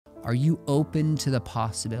Are you open to the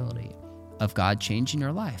possibility of God changing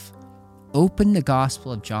your life? Open the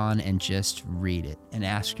Gospel of John and just read it and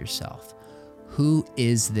ask yourself, who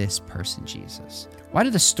is this person, Jesus? Why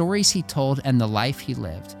do the stories he told and the life he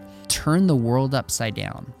lived turn the world upside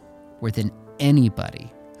down more than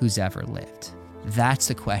anybody who's ever lived? That's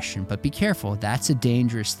the question, but be careful. That's a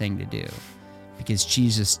dangerous thing to do because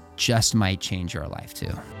Jesus just might change your life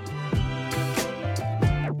too.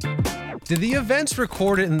 Did the events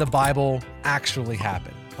recorded in the Bible actually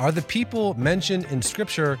happen? Are the people mentioned in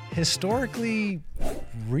Scripture historically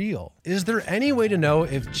real? Is there any way to know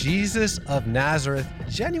if Jesus of Nazareth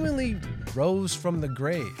genuinely rose from the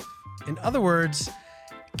grave? In other words,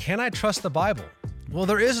 can I trust the Bible? Well,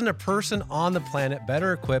 there isn't a person on the planet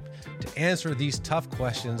better equipped to answer these tough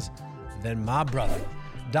questions than my brother,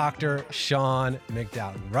 Dr. Sean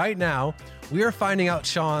McDowell. Right now, we are finding out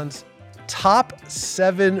Sean's top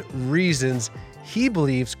 7 reasons he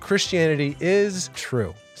believes Christianity is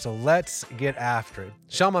true. So let's get after it.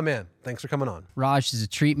 Sean, my man, thanks for coming on. Raj, is a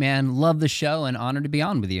treat, man. Love the show and honored to be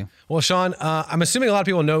on with you. Well, Sean, I'm assuming a lot of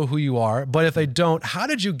people know who you are, but if they don't, how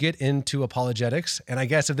did you get into apologetics? And I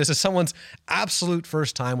guess if this is someone's absolute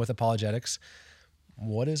first time with apologetics,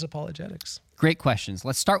 what is apologetics? Great questions.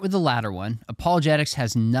 Let's start with the latter one. Apologetics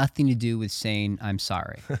has nothing to do with saying I'm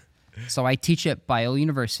sorry. So I teach at Biola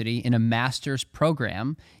University in a master's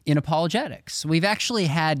program in apologetics. We've actually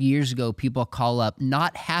had years ago people call up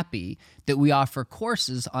not happy that we offer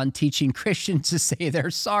courses on teaching Christians to say they're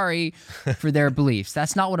sorry for their beliefs.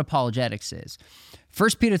 That's not what apologetics is. 1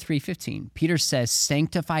 Peter 3:15, Peter says,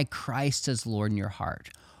 sanctify Christ as Lord in your heart.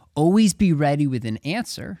 Always be ready with an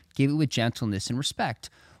answer. Give it with gentleness and respect.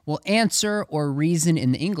 Well, answer or reason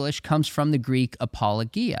in the English comes from the Greek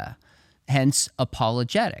apologia. Hence,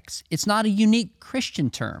 apologetics. It's not a unique Christian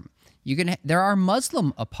term. There are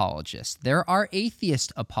Muslim apologists. There are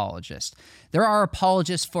atheist apologists. There are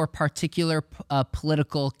apologists for particular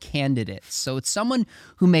political candidates. So it's someone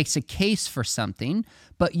who makes a case for something,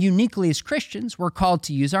 but uniquely as Christians, we're called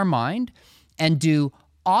to use our mind and do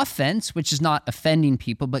offense, which is not offending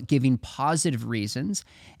people, but giving positive reasons,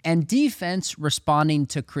 and defense, responding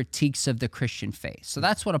to critiques of the Christian faith. So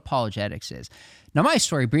that's what apologetics is. Now, my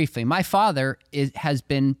story briefly, my father has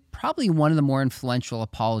been probably one of the more influential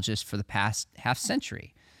apologists for the past half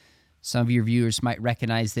century. Some of your viewers might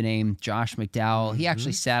recognize the name Josh McDowell. He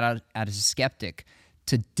actually sat out as a skeptic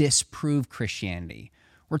to disprove Christianity.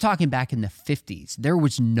 We're talking back in the 50s. There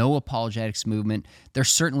was no apologetics movement. There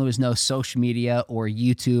certainly was no social media or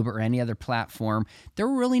YouTube or any other platform. There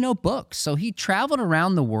were really no books. So he traveled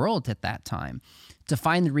around the world at that time to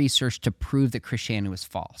find the research to prove that Christianity was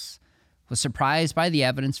false. Was surprised by the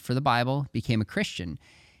evidence for the Bible, became a Christian,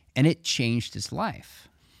 and it changed his life.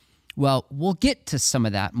 Well, we'll get to some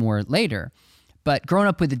of that more later, but growing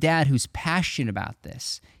up with a dad who's passionate about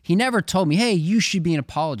this, he never told me, hey, you should be an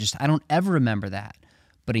apologist. I don't ever remember that.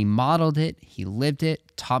 But he modeled it, he lived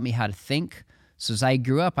it, taught me how to think. So as I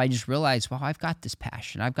grew up, I just realized, well, I've got this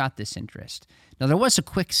passion, I've got this interest. Now, there was a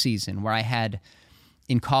quick season where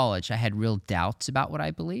in college, I had real doubts about what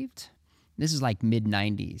I believed. This is like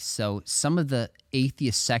mid-90s. So some of the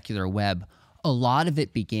atheist secular web, a lot of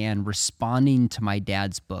it began responding to my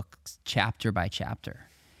dad's books chapter by chapter.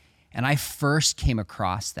 And I first came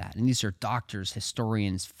across that. And these are doctors,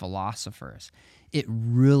 historians, philosophers. It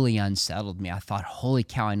really unsettled me. I thought, holy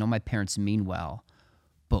cow, I know my parents mean well,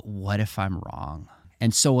 but what if I'm wrong?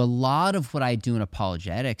 And so a lot of what I do in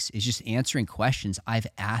apologetics is just answering questions I've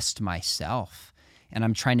asked myself. And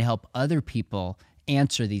I'm trying to help other people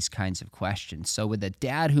answer these kinds of questions. So with a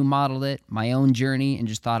dad who modeled it, my own journey, and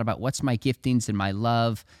just thought about what's my giftings and my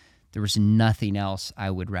love, there was nothing else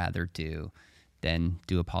I would rather do than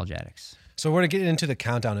do apologetics. So we're going to get into the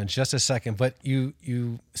countdown in just a second, but you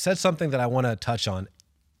said something that I want to touch on.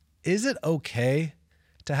 Is it okay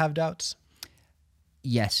to have doubts?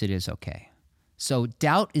 Yes, it is okay. So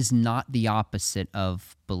doubt is not the opposite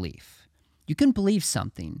of belief. You can believe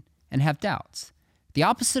something and have doubts. The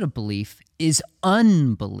opposite of belief is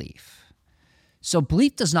unbelief. So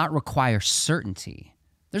belief does not require certainty.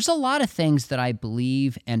 There's a lot of things that I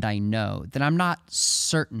believe and I know that I'm not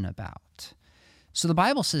certain about. So the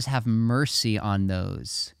Bible says, have mercy on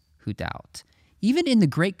those who doubt. Even in the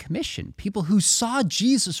Great Commission, people who saw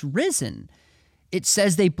Jesus risen, it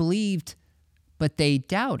says they believed, but they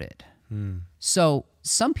doubted. So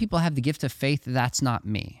some people have the gift of faith. That's not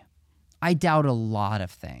me. I doubt a lot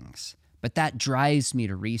of things, but that drives me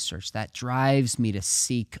to research. That drives me to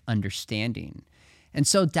seek understanding. And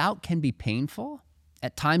so doubt can be painful.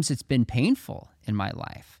 At times it's been painful in my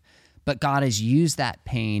life, but God has used that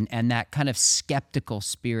pain and that kind of skeptical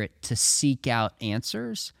spirit to seek out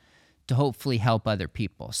answers to hopefully help other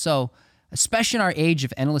people. So, especially in our age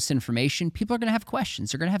of endless information, people are going to have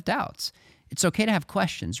questions. They're going to have doubts. It's okay to have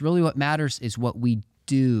questions. Really what matters is what we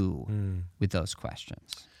do with those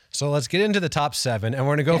questions. So let's get into the top 7, and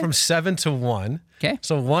we're going to go from 7 to 1. Okay.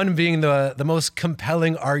 So 1 being the most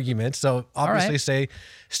compelling argument. So obviously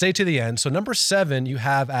stay to the end. So number 7 you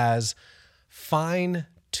have as fine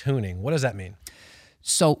tuning. What does that mean?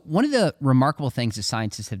 So one of the remarkable things that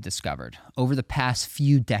scientists have discovered over the past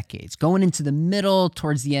few decades, going into the middle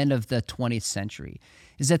towards the end of the 20th century,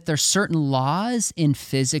 is that there's certain laws in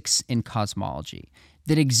physics and cosmology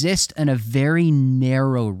that exist in a very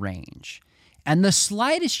narrow range. And the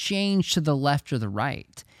slightest change to the left or the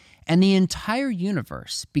right, and the entire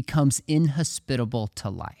universe becomes inhospitable to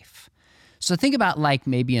life. So think about like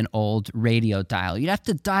maybe an old radio dial. You'd have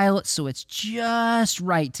to dial it so it's just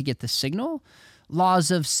right to get the signal.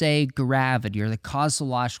 Laws of, say, gravity or the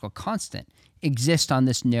cosmological constant exist on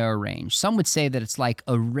this narrow range. Some would say that it's like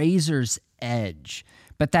a razor's edge,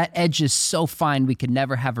 but that edge is so fine we could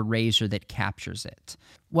never have a razor that captures it.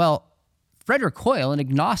 Well, Frederick Hoyle, an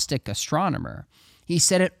agnostic astronomer, he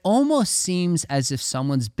said it almost seems as if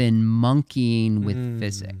someone's been monkeying with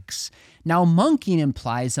physics. Now, monkeying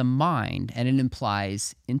implies a mind, and it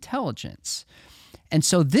implies intelligence. And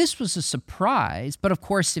so this was a surprise, but of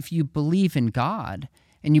course, if you believe in God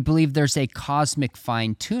and you believe there's a cosmic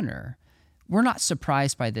fine-tuner, we're not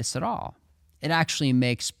surprised by this at all. It actually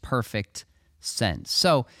makes perfect sense.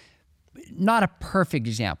 So, not a perfect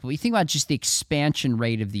example. But you think about just the expansion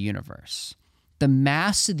rate of the universe. The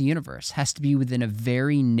mass of the universe has to be within a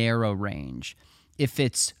very narrow range. If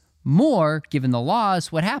it's more, given the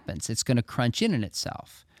laws, what happens? It's going to crunch in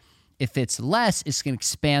itself. If it's less, it's going to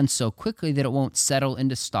expand so quickly that it won't settle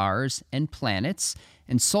into stars and planets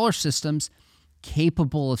and solar systems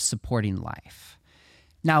capable of supporting life.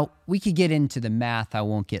 Now, we could get into the math. I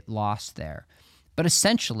won't get lost there. But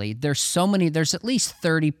essentially, there's at least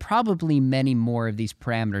 30, probably many more of these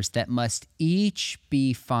parameters that must each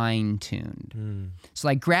be fine-tuned. So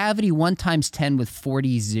like gravity, 1 times 10 with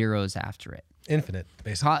 40 zeros after it. Infinite,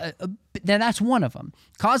 basically. Then that's one of them.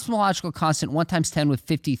 Cosmological constant, 1 times 10 with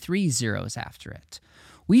 53 zeros after it.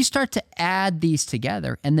 We start to add these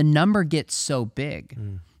together, and the number gets so big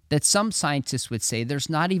that some scientists would say there's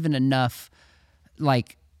not even enough,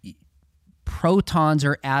 like, protons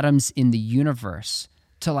or atoms in the universe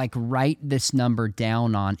to like write this number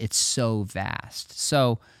down on. It's so vast.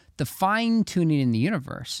 So the fine-tuning in the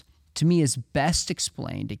universe, to me, is best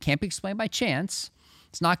explained. It can't be explained by chance.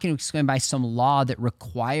 It's not going to be explained by some law that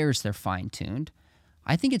requires they're fine-tuned.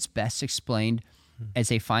 I think it's best explained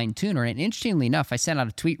as a fine-tuner. And interestingly enough, I sent out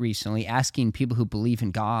a tweet recently asking people who believe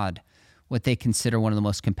in God what they consider one of the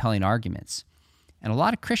most compelling arguments. And a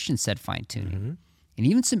lot of Christians said fine-tuning. And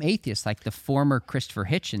even some atheists, like the former Christopher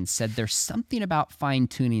Hitchens, said there's something about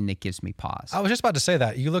fine-tuning that gives me pause. I was just about to say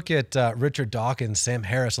that. You look at Richard Dawkins, Sam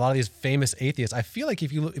Harris, a lot of these famous atheists. I feel like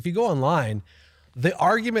if you go online, the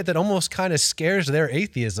argument that almost kind of scares their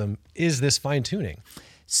atheism is this fine-tuning.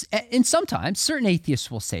 And sometimes certain atheists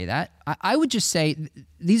will say that. I would just say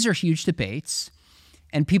these are huge debates,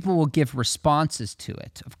 and people will give responses to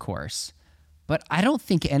it, of course. But I don't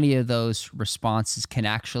think any of those responses can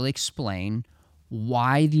actually explain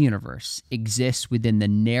why the universe exists within the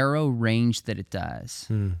narrow range that it does.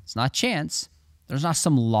 It's not chance. There's not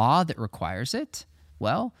some law that requires it.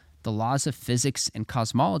 Well, the laws of physics and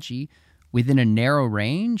cosmology within a narrow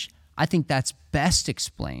range, I think that's best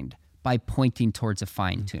explained by pointing towards a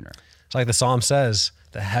fine-tuner. It's like the Psalm says,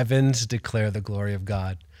 the heavens declare the glory of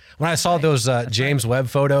God. When I saw those James Webb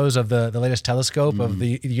photos of the latest telescope of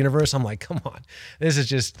the universe, I'm like, come on. This is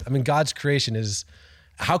just, God's creation is...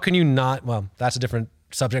 How can you not? Well, that's a different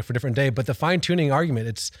subject for a different day. But the fine-tuning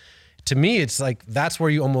argument, to me, it's like that's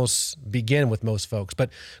where you almost begin with most folks.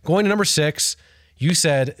 But going to number 6, you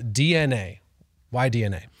said DNA. Why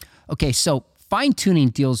DNA? Okay, so fine-tuning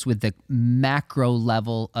deals with the macro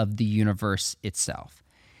level of the universe itself.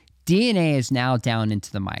 DNA is now down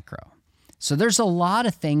into the micro. So there's a lot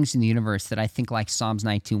of things in the universe that I think, like Psalms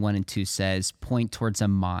 19:1 and 2 says, point towards a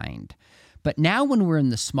mind. But now when we're in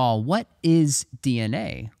the small, what is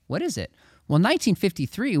DNA? What is it? Well, in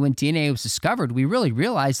 1953, when DNA was discovered, we really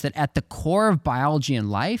realized that at the core of biology and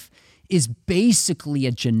life is basically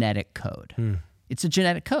a genetic code. It's a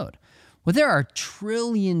genetic code. Well, there are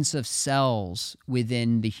trillions of cells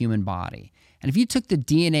within the human body. And if you took the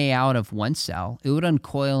DNA out of one cell, it would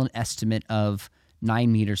uncoil an estimate of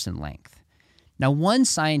 9 meters in length. Now, one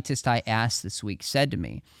scientist I asked this week said to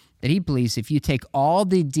me that he believes if you take all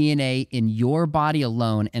the DNA in your body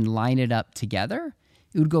alone and line it up together,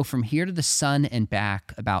 it would go from here to the sun and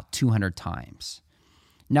back about 200 times.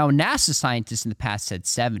 Now, NASA scientists in the past said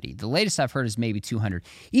 70. The latest I've heard is maybe 200.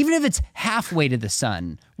 Even if it's halfway to the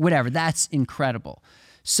sun, whatever, that's incredible.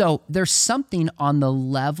 So there's something on the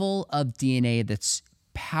level of DNA that's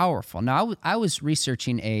powerful. Now, I was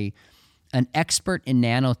researching an expert in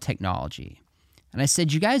nanotechnology, and I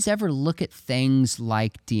said, you guys ever look at things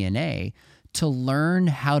like DNA to learn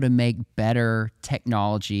how to make better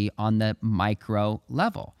technology on the micro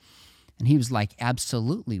level? And he was like,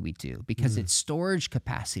 absolutely we do, because it's storage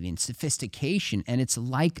capacity and sophistication, and it's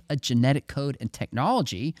like a genetic code and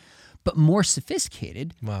technology, but more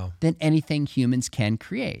sophisticated than anything humans can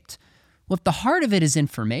create. Well, if the heart of it is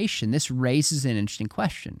information, this raises an interesting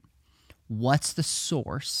question. What's the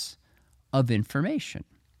source of information?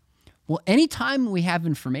 Well, anytime we have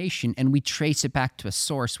information and we trace it back to a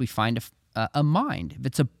source, we find a mind. If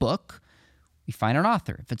it's a book, we find an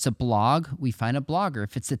author. If it's a blog, we find a blogger.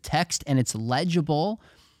 If it's a text and it's legible,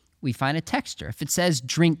 we find a texter. If it says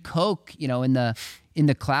drink Coke, in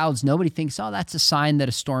the clouds, nobody thinks, oh, that's a sign that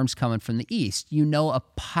a storm's coming from the east. A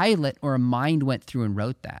pilot or a mind went through and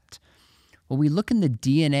wrote that. Well, we look in the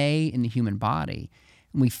DNA in the human body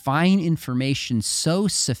and we find information so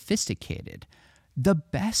sophisticated. The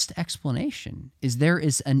best explanation is there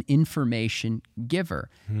is an information giver,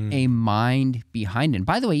 a mind behind it. And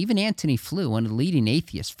by the way, even Antony Flew, one of the leading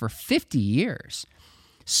atheists for 50 years,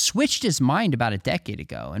 switched his mind about a decade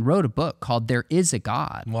ago and wrote a book called There Is a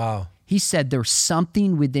God. Wow. He said there's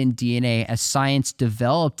something within DNA as science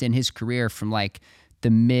developed in his career from like the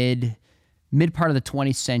mid part of the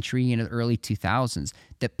 20th century and the early 2000s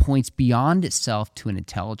that points beyond itself to an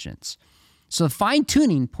intelligence. So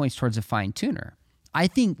fine-tuning points towards a fine-tuner. I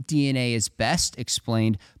think DNA is best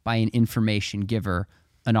explained by an information giver,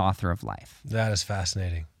 an author of life. That is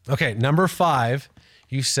fascinating. Okay, number 5,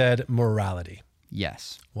 you said morality.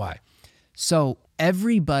 Yes. Why? So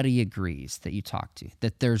everybody agrees that you talk to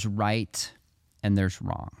that there's right and there's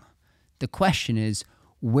wrong. The question is,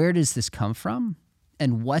 where does this come from?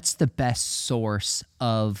 And what's the best source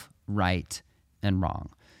of right and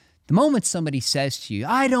wrong? The moment somebody says to you,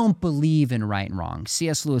 I don't believe in right and wrong,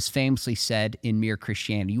 C.S. Lewis famously said in Mere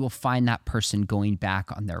Christianity, you will find that person going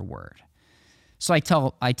back on their word. So I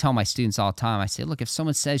tell my students all the time, I say, look, if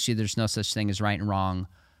someone says to you there's no such thing as right and wrong,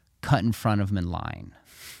 cut in front of them in line.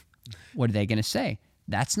 What are they going to say?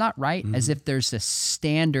 That's not right, as if there's a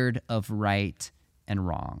standard of right and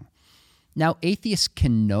wrong. Now, atheists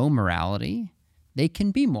can know morality. They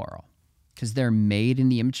can be moral because they're made in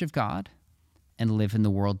the image of God and live in the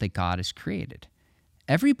world that God has created.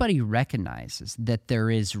 Everybody recognizes that there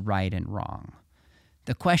is right and wrong.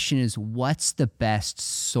 The question is, what's the best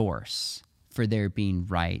source for there being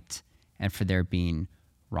right and for there being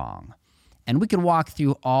wrong? And we could walk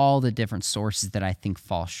through all the different sources that I think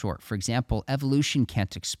fall short. For example, evolution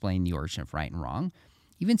can't explain the origin of right and wrong.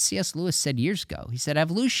 Even C.S. Lewis said years ago, he said,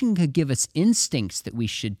 evolution could give us instincts that we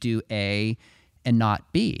should do A and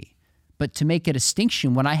not B. But to make a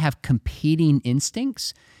distinction, when I have competing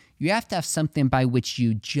instincts, you have to have something by which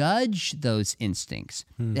you judge those instincts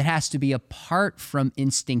that has to be apart from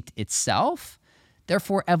instinct itself.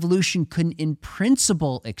 Therefore, evolution couldn't in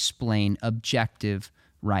principle explain objective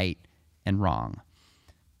right and wrong.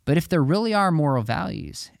 But if there really are moral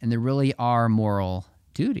values and there really are moral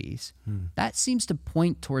duties, that seems to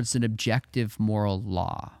point towards an objective moral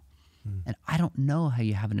law. And I don't know how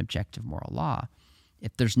you have an objective moral law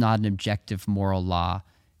if there's not an objective moral law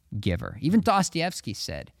giver. Even Dostoevsky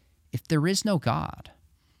said, if there is no God,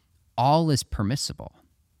 all is permissible.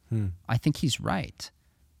 I think he's right,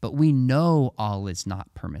 but we know all is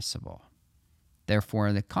not permissible. Therefore,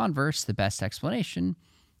 in the converse, the best explanation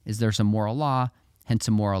is there's a moral law, hence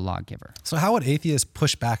a moral lawgiver. So how would atheists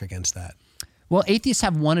push back against that? Well, atheists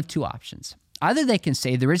have one of two options. Either they can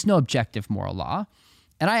say there is no objective moral law,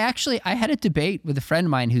 and I had a debate with a friend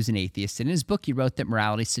of mine who's an atheist, and in his book he wrote that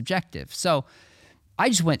morality is subjective. So I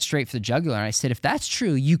just went straight for the jugular, and I said, if that's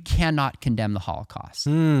true, you cannot condemn the Holocaust.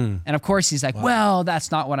 And of course he's like, well,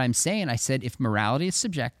 that's not what I'm saying. I said, if morality is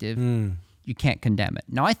subjective, you can't condemn it.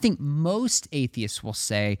 Now, I think most atheists will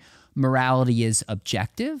say morality is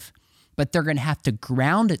objective, but they're going to have to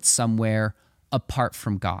ground it somewhere apart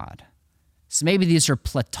from God. So maybe these are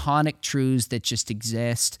Platonic truths that just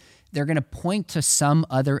exist. They're going to point to some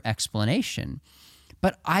other explanation.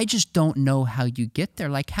 But I just don't know how you get there.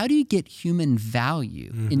 Like, how do you get human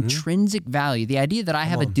value, intrinsic value? The idea that I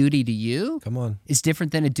have a duty to you is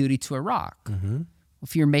different than a duty to a rock. Well,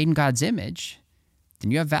 if you're made in God's image,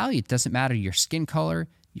 then you have value. It doesn't matter your skin color,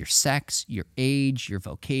 your sex, your age, your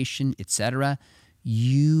vocation, etc.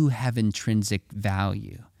 You have intrinsic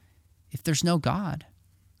value. If there's no God,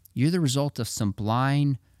 you're the result of some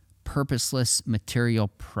blind, purposeless material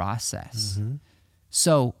process.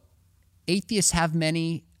 So atheists have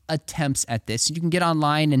many attempts at this. You can get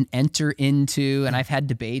online and enter into, and I've had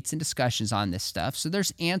debates and discussions on this stuff. So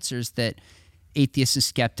there's answers that atheists and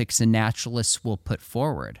skeptics and naturalists will put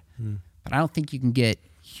forward. But I don't think you can get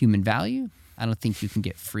human value. I don't think you can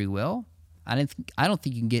get free will. I don't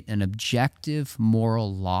think you can get an objective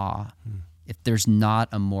moral law if there's not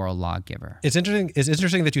a moral lawgiver. It's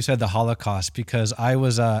interesting that you said the Holocaust, because I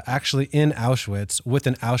was actually in Auschwitz with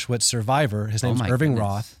an Auschwitz survivor. His name's Irving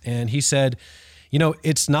Roth, and he said,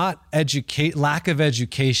 it's not lack of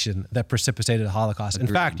education that precipitated the Holocaust. Agreed.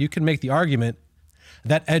 In fact, you can make the argument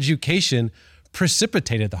that education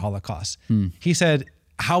precipitated the Holocaust. He said,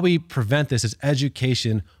 how we prevent this is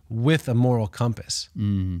education with a moral compass.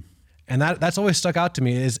 And that's always stuck out to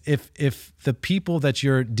me, is if the people that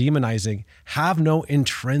you're demonizing have no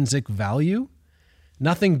intrinsic value,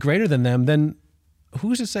 nothing greater than them, then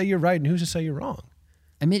who's to say you're right and who's to say you're wrong?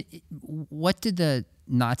 I mean, what did the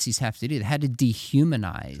Nazis have to do? They had to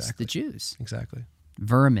dehumanize the Jews. Exactly.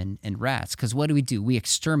 Vermin and rats. Because what do? We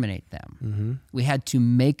exterminate them. We had to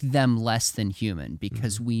make them less than human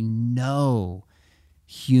because we know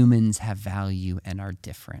humans have value and are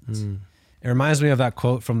different. It reminds me of that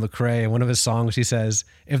quote from Lecrae in one of his songs. He says,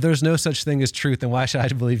 if there's no such thing as truth, then why should I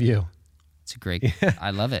believe you? It's a great, I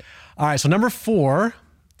love it. All right, so number 4,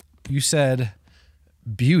 you said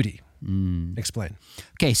beauty. Explain.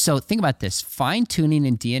 Okay, so think about this. Fine-tuning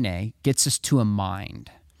in DNA gets us to a mind.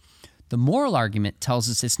 The moral argument tells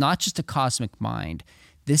us it's not just a cosmic mind.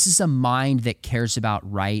 This is a mind that cares about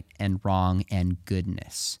right and wrong and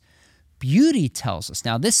goodness. Beauty tells us,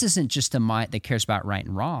 now this isn't just a mind that cares about right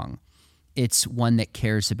and wrong. It's one that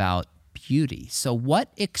cares about beauty. So what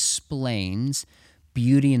explains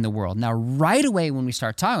beauty in the world? Now, right away when we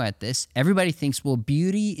start talking about this, everybody thinks, well,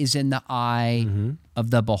 beauty is in the eye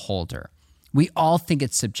of the beholder. We all think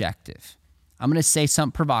it's subjective. I'm going to say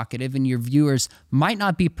something provocative, and your viewers might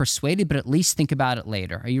not be persuaded, but at least think about it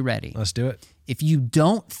later. Are you ready? Let's do it. If you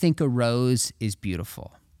don't think a rose is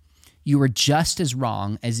beautiful, you are just as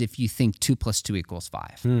wrong as if you think 2 + 2 =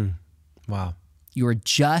 5. Wow. You are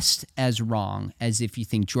just as wrong as if you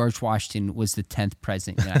think George Washington was the 10th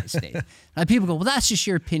president of the United States. Now, people go, well, that's just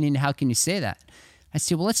your opinion. How can you say that? I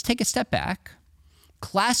say, well, let's take a step back.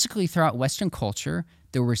 Classically, throughout Western culture,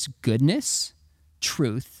 there was goodness,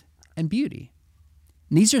 truth, and beauty.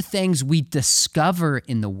 And these are things we discover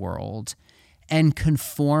in the world and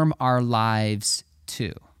conform our lives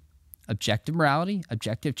to. Objective morality,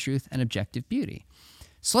 objective truth, and objective beauty.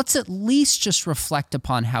 So let's at least just reflect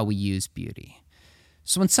upon how we use beauty.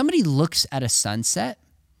 So when somebody looks at a sunset,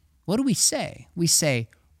 what do we say? We say,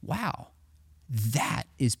 wow, that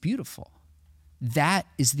is beautiful. That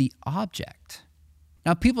is the object.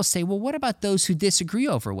 Now, people say, well, what about those who disagree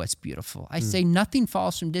over what's beautiful? I say nothing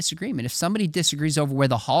falls from disagreement. If somebody disagrees over where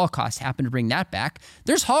the Holocaust happened to bring that back,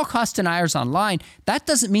 there's Holocaust deniers online. That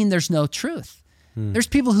doesn't mean there's no truth. There's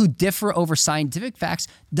people who differ over scientific facts,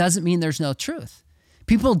 doesn't mean there's no truth.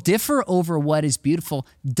 People differ over what is beautiful,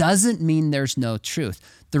 doesn't mean there's no truth.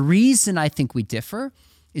 The reason I think we differ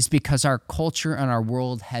is because our culture and our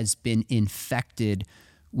world has been infected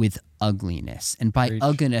with ugliness. And by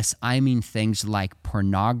ugliness, I mean things like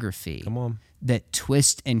pornography that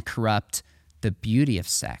twist and corrupt the beauty of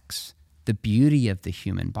sex, the beauty of the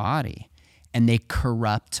human body, and they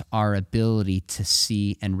corrupt our ability to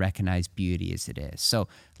see and recognize beauty as it is. So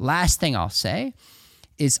last thing I'll say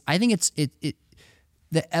is I think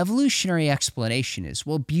the evolutionary explanation is,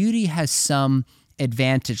 well, beauty has some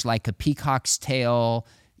advantage, like a peacock's tail,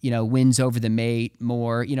 wins over the mate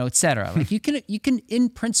more, et cetera. Like you can in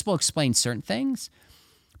principle explain certain things,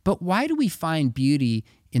 but why do we find beauty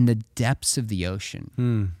in the depths of the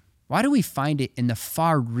ocean? Why do we find it in the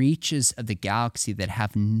far reaches of the galaxy that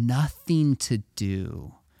have nothing to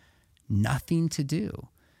do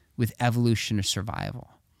with evolution or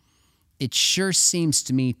survival? It sure seems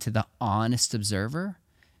to me, to the honest observer,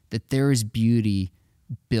 that there is beauty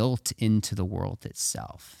built into the world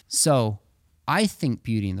itself. So I think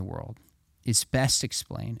beauty in the world is best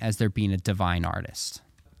explained as there being a divine artist.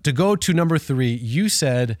 To go to number 3, you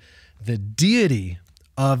said the deity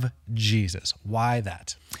of Jesus. Why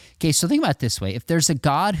that? Okay, so think about it this way. If there's a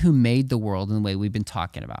God who made the world in the way we've been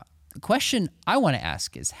talking about, the question I want to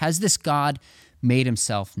ask is, has this God made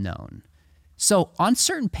himself known? So on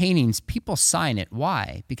certain paintings, people sign it.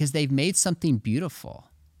 Why? Because they've made something beautiful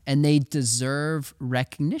and they deserve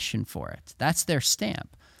recognition for it. That's their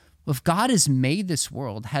stamp. Well, if God has made this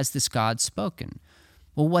world, has this God spoken?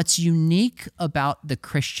 Well, what's unique about the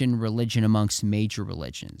Christian religion amongst major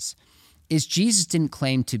religions is Jesus didn't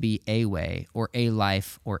claim to be a way or a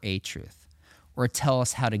life or a truth or tell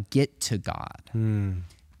us how to get to God.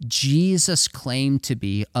 Jesus claimed to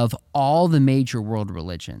be, of all the major world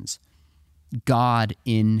religions, God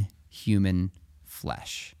in human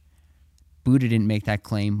flesh. Buddha didn't make that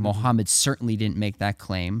claim. Muhammad certainly didn't make that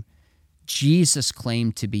claim. Jesus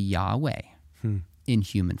claimed to be Yahweh in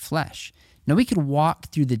human flesh. Now, we could walk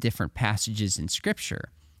through the different passages in Scripture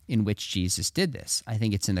in which Jesus did this. I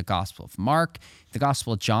think it's in the Gospel of Mark. The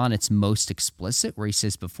Gospel of John, it's most explicit, where he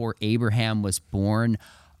says, before Abraham was born,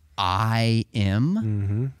 I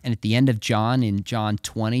am. And at the end of John, in John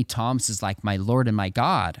 20, Thomas is like, my Lord and my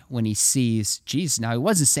God, when he sees Jesus. Now, he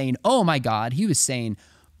wasn't saying, oh my God. He was saying,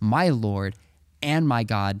 my Lord and my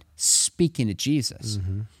God, speaking to Jesus.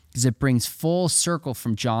 Because it brings full circle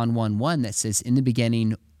from John 1:1 that says, in the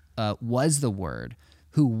beginning was the Word,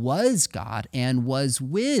 who was God and was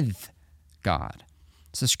with God.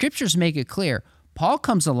 So scriptures make it clear. Paul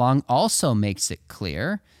comes along, also makes it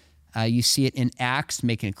clear. You see it in Acts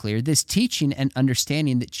making it clear, this teaching and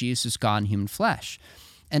understanding that Jesus is God in human flesh.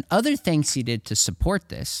 And other things he did to support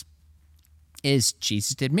this is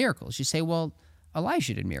Jesus did miracles. You say, well,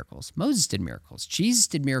 Elijah did miracles. Moses did miracles. Jesus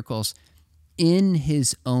did miracles in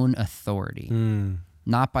his own authority,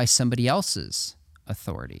 not by somebody else's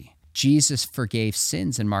authority. Jesus forgave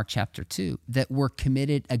sins in Mark chapter 2 that were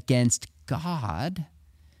committed against God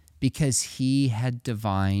because he had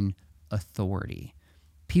divine authority.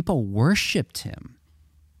 People worshiped him.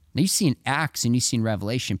 Now, you see in Acts and you see in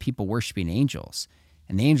Revelation, people worshiping angels.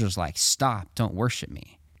 And the angel's like, stop, don't worship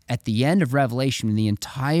me. At the end of Revelation, when the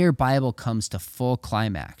entire Bible comes to full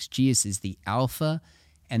climax, Jesus is the Alpha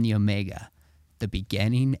and the Omega, the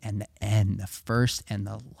beginning and the end, the first and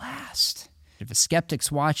the last. If a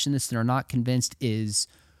skeptic's watching this and are not convinced, is,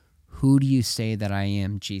 who do you say that I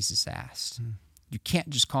am? Jesus asked. You can't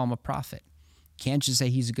just call him a prophet. You can't just say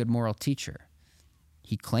he's a good moral teacher.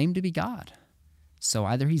 He claimed to be God. So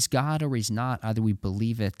either he's God or he's not. Either we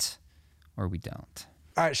believe it or we don't.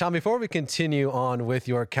 All right, Sean, before we continue on with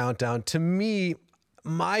your countdown, to me,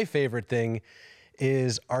 my favorite thing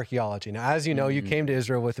is archaeology. Now, as you know, you came to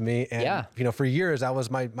Israel with me, and you know, for years, that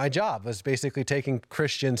was my job, was basically taking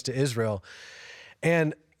Christians to Israel.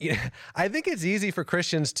 And you know, I think it's easy for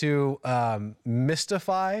Christians to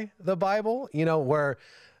mystify the Bible, you know, where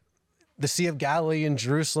the Sea of Galilee and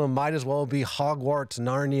Jerusalem might as well be Hogwarts,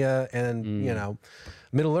 Narnia, and, you know,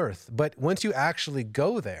 Middle Earth. But once you actually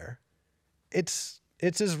go there, it's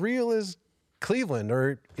as real as Cleveland,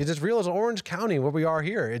 or it's as real as Orange County, where we are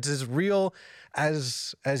here. It's as real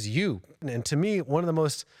as you. And to me, one of the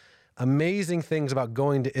most amazing things about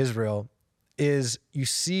going to Israel is you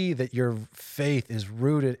see that your faith is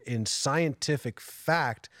rooted in scientific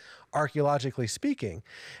fact, archaeologically speaking.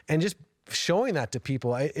 And just showing that to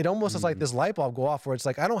people, it almost is like this light bulb go off where it's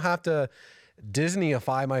like, I don't have to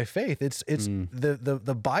Disneyify my faith. It's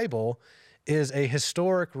the Bible is a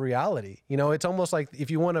historic reality. You know, it's almost like if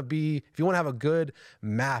you want to have a good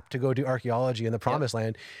map to go do archaeology in the promised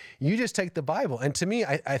land, you just take the Bible. And to me,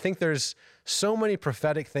 I think there's so many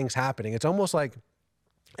prophetic things happening. It's almost like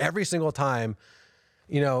every single time,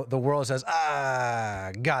 you know, the world says,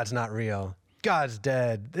 God's not real. God's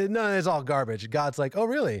dead. No, it's all garbage. God's like, oh,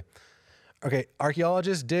 really? Okay,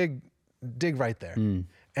 archaeologists dig right there. And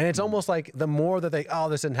it's almost like the more that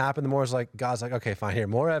this didn't happen, the more it's like, God's like, okay, fine, here,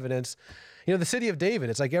 more evidence. You know, the city of David,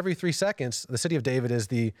 it's like every 3 seconds, the city of David is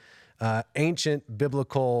the ancient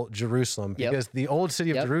biblical Jerusalem, because the old city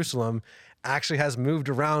of Jerusalem actually has moved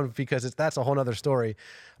around, because that's a whole nother story.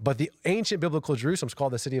 But the ancient biblical Jerusalem is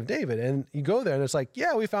called the city of David. And you go there and it's like,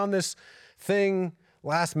 yeah, we found this thing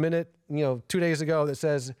last minute, 2 days ago that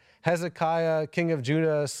says Hezekiah, king of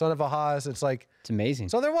Judah, son of Ahaz. It's like, it's amazing.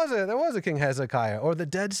 So there was a King Hezekiah, or the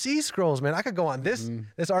Dead Sea Scrolls, man. I could go on. This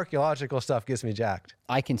archaeological stuff gets me jacked.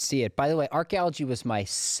 I can see it. By the way, archaeology was my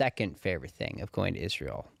second favorite thing of going to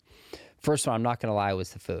Israel. First one, I'm not going to lie,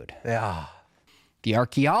 was the food. Yeah. The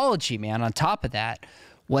archaeology, man, on top of that,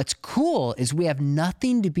 what's cool is we have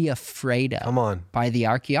nothing to be afraid of. Come on. By the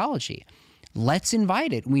archaeology. Let's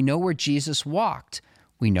invite it. We know where Jesus walked.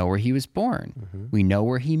 We know where he was born. We know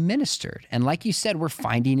where he ministered. And like you said, we're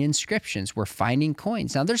finding inscriptions. We're finding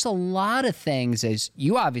coins. Now, there's a lot of things, as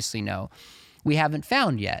you obviously know, we haven't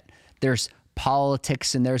found yet. There's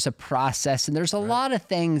politics, and there's a process, and there's a lot of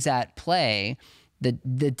things at play, the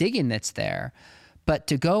digging that's there. But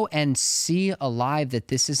to go and see alive that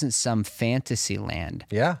this isn't some fantasy land.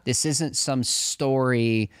 Yeah. This isn't some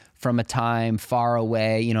story from a time far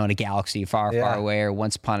away, in a galaxy far, far away, or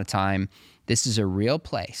once upon a time. This is a real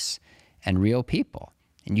place and real people.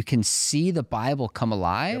 And you can see the Bible come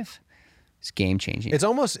alive. It's game changing. It's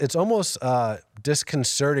almost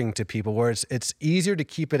disconcerting to people where it's easier to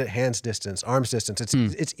keep it at arm's distance.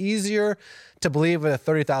 It's easier to believe with a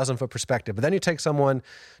 30,000 foot perspective. But then you take someone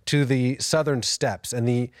to the southern steps and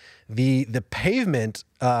the pavement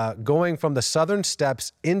going from the southern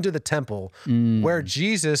steps into the temple where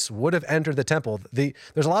Jesus would have entered the temple.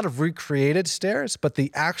 There's a lot of recreated stairs, but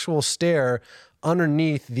the actual stair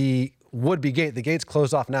underneath the would-be gate. The gate's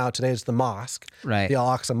closed off now. Today it's the mosque, right? The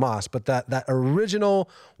Al-Aqsa Mosque. But that original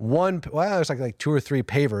there's like 2 or 3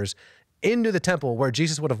 pavers into the temple where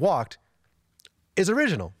Jesus would have walked is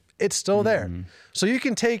original. It's still there. So you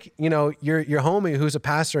can take, your homie who's a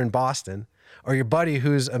pastor in Boston or your buddy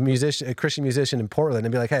who's a Christian musician in Portland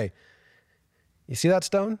and be like, hey, you see that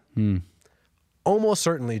stone? Almost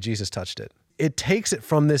certainly Jesus touched it. It takes it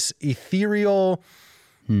from this ethereal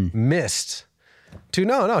mist to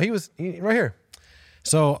no, he right here.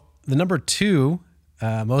 So the number 2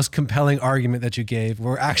 most compelling argument that you gave,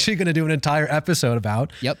 we're actually going to do an entire episode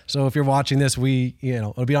about. Yep. So if you're watching this,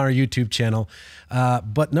 it'll be on our YouTube channel.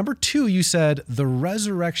 But number 2, you said the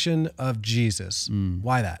resurrection of Jesus.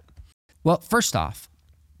 Why that? Well, first off,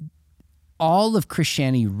 all of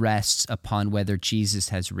Christianity rests upon whether Jesus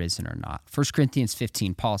has risen or not. 1 Corinthians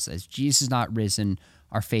 15, Paul says, Jesus is not risen,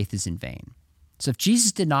 our faith is in vain. So if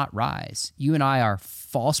Jesus did not rise, you and I are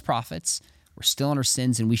false prophets, we're still in our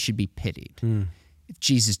sins, and we should be pitied. If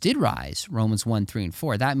Jesus did rise, Romans 1, 3, and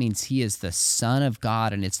 4, that means he is the Son of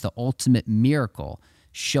God, and it's the ultimate miracle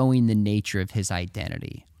showing the nature of his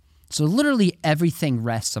identity. So literally everything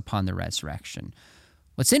rests upon the resurrection.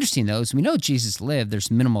 What's interesting, though, is we know Jesus lived. There's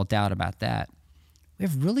minimal doubt about that. We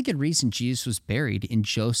have really good reason Jesus was buried in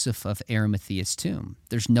Joseph of Arimathea's tomb.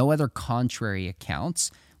 There's no other contrary accounts.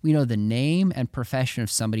 We know the name and profession of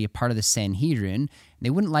somebody a part of the Sanhedrin, and they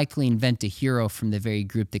wouldn't likely invent a hero from the very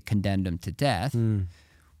group that condemned him to death. We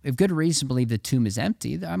have good reason to believe the tomb is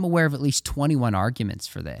empty. I'm aware of at least 21 arguments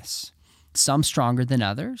for this, some stronger than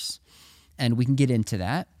others, and we can get into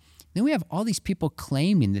that. Then we have all these people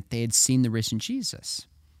claiming that they had seen the risen Jesus.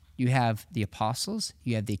 You have the apostles,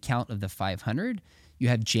 you have the account of the 500, you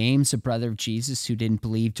have James, a brother of Jesus who didn't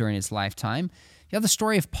believe during his lifetime, you have the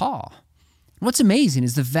story of Paul. What's amazing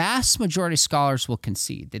is the vast majority of scholars will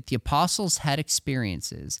concede that the apostles had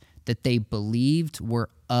experiences that they believed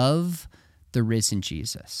were of the risen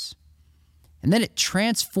Jesus. And then it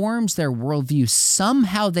transforms their worldview.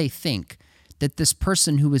 Somehow they think that this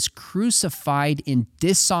person who was crucified in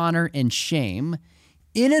dishonor and shame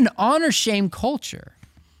in an honor-shame culture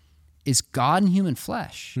is God in human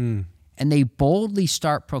flesh. And they boldly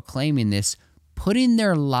start proclaiming this, putting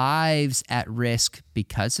their lives at risk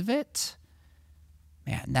because of it.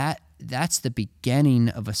 Man, that's the beginning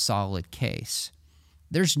of a solid case.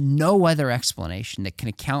 There's no other explanation that can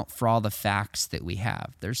account for all the facts that we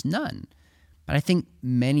have. There's none. But I think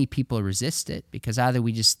many people resist it because either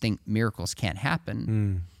we just think miracles can't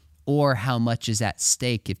happen or how much is at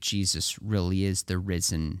stake if Jesus really is the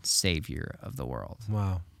risen Savior of the world.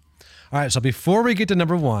 Wow. All right, so before we get to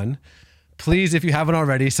number 1, please, if you haven't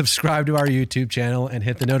already, subscribe to our YouTube channel and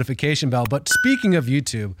hit the notification bell. But speaking of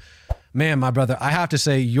YouTube, man, my brother, I have to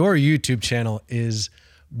say your YouTube channel is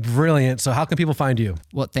brilliant. So how can people find you?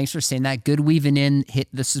 Well, thanks for saying that. Good weaving in. Hit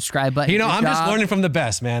the subscribe button. Good I'm job. Just learning from the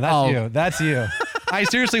best, man. That's you. That's you. I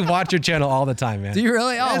seriously watch your channel all the time, man. Do you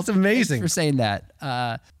really? That's amazing. Thanks for saying that.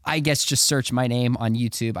 I guess just search my name on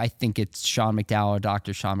YouTube. I think it's Sean McDowell or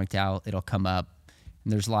Dr. Sean McDowell. It'll come up.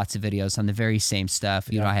 And there's lots of videos on the very same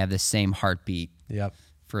stuff. You know, I have the same heartbeat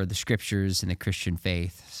for the scriptures and the Christian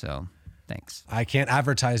faith. So thanks. I can't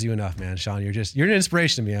advertise you enough, man. Sean, you're an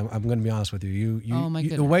inspiration to me. I'm going to be honest with you. Oh my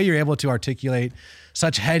goodness. The way you're able to articulate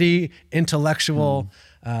such heady, intellectual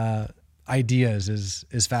ideas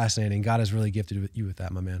is fascinating. God has really gifted you with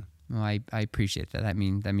that, my man. Well, I appreciate that. That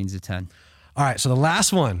means a ton. All right. So the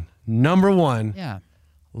last one, number 1,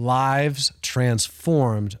 lives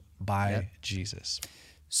transformed by Jesus.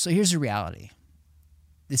 So here's the reality.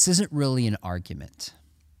 This isn't really an argument,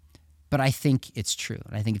 but I think it's true.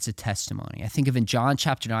 And I think it's a testimony. I think of in John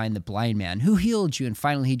chapter 9, the blind man, who healed you? And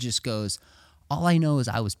finally he just goes, all I know is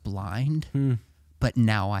I was blind, but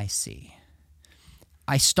now I see.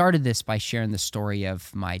 I started this by sharing the story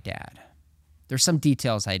of my dad. There's some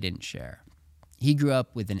details I didn't share. He grew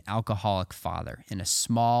up with an alcoholic father in a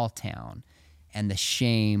small town, and the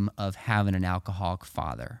shame of having an alcoholic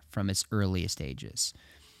father from his earliest ages.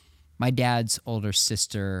 My dad's older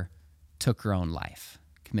sister took her own life,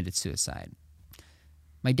 committed suicide.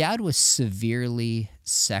 My dad was severely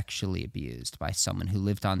sexually abused by someone who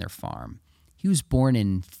lived on their farm. He was born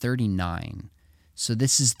in 1939, so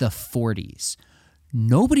this is the 1940s.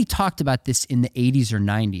 Nobody talked about this in the 1980s or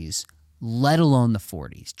 1990s, let alone the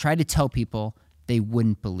 40s. Tried to tell people they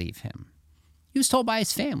wouldn't believe him. He was told by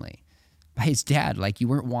his family, by his dad, like, you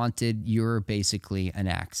weren't wanted, you're basically an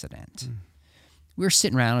accident. We were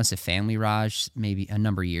sitting around as a family, Raj, maybe a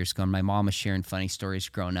number of years ago, and my mom was sharing funny stories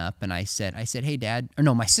growing up, and I said, hey, Dad, or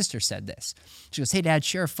no, my sister said this. She goes, hey, Dad,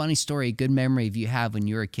 share a funny story, a good memory of you have when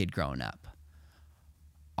you were a kid growing up.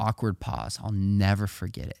 Awkward pause. I'll never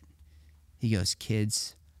forget it. He goes,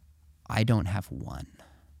 kids, I don't have one.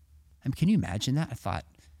 I mean, can you imagine that? I thought,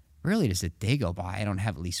 rarely does a day go by I don't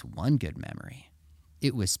have at least one good memory.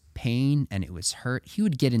 It was pain and it was hurt. He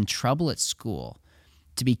would get in trouble at school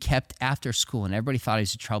to be kept after school, and everybody thought he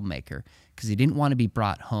was a troublemaker because he didn't want to be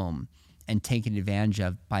brought home and taken advantage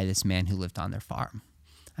of by this man who lived on their farm.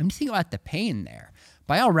 I mean, think about the pain there.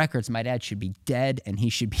 By all records, my dad should be dead and he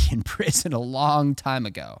should be in prison a long time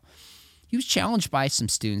ago. He was challenged by some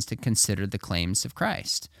students to consider the claims of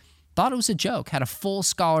Christ. Thought it was a joke, had a full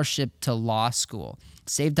scholarship to law school,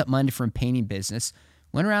 saved up money from a painting business,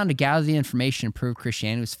 went around to gather the information and prove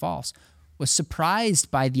Christianity was false, was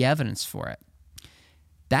surprised by the evidence for it.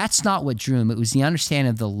 That's not what drew him. It was the understanding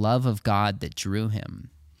of the love of God that drew him.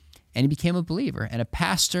 And he became a believer. And a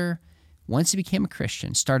pastor, once he became a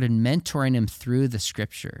Christian, started mentoring him through the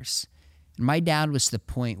scriptures. And my dad was to the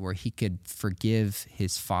point where he could forgive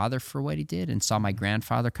his father for what he did and saw my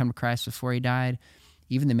grandfather come to Christ before he died.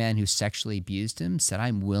 Even the man who sexually abused him said,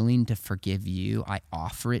 I'm willing to forgive you. I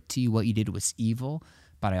offer it to you. What you did was evil,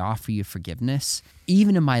 but I offer you forgiveness.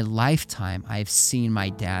 Even in my lifetime, I've seen my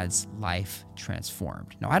dad's life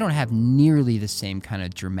transformed. Now, I don't have nearly the same kind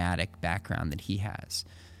of dramatic background that he has.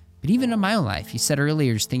 But even in my own life, you said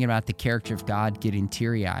earlier, just thinking about the character of God getting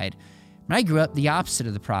teary-eyed. When I grew up the opposite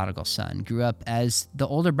of the prodigal son, grew up as the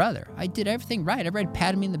older brother. I did everything right. Everybody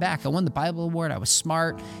patted me in the back. I won the Bible award. I was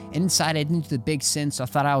smart. And inside, I didn't do the big sin, so I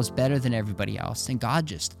thought I was better than everybody else. And God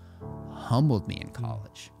just humbled me in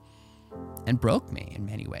college and broke me in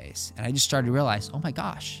many ways. And I just started to realize, oh my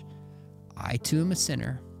gosh, I too am a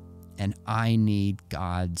sinner, and I need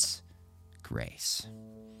God's grace.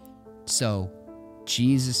 So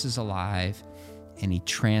Jesus is alive, and he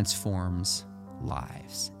transforms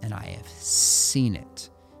lives. And I have seen it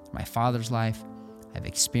in my father's life. I've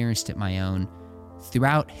experienced it my own.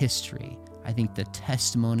 Throughout history, I think the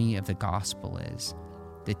testimony of the gospel is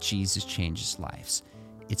that Jesus changes lives.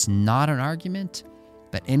 It's not an argument,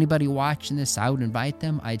 but anybody watching this, I would invite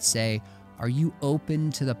them. I'd say, are you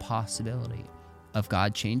open to the possibility of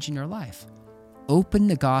God changing your life? Open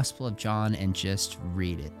the Gospel of John and just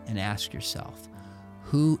read it and ask yourself,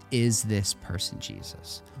 who is this person,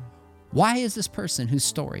 Jesus? Why is this person whose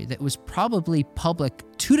story that was probably public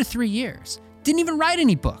 2 to 3 years, didn't even write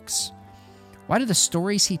any books? Why do the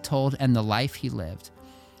stories he told and the life he lived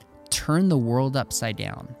turn the world upside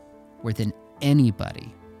down more than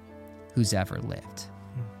anybody who's ever lived?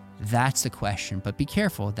 That's the question, but be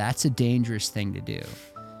careful. That's a dangerous thing to do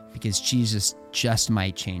because Jesus just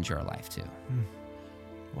might change your life too.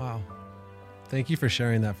 Wow. Thank you for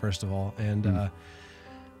sharing that, first of all. And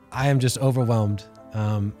I am just overwhelmed.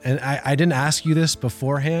 And I didn't ask you this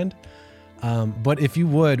beforehand, but if you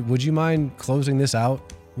would you mind closing this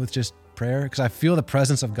out with just prayer? Because I feel the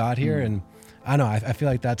presence of God here, and I know, I feel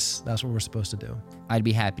like that's what we're supposed to do. I'd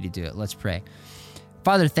be happy to do it. Let's pray.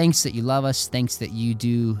 Father, thanks that you love us. Thanks that you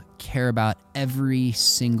do care about every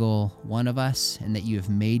single one of us and that you have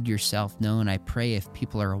made yourself known. I pray if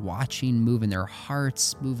people are watching, move in their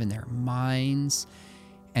hearts, move in their minds,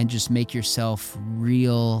 and just make yourself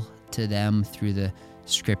real to them through the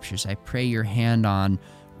scriptures. I pray your hand on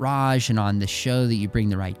Raj and on the show, that you bring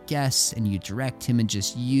the right guests and you direct him and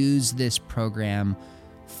just use this program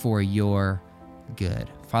for your good.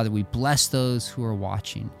 Father, we bless those who are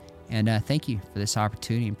watching. And thank you for this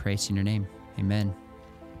opportunity and praise in your name. Amen.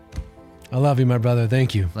 I love you, my brother.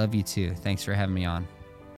 Thank you. Love you too. Thanks for having me on.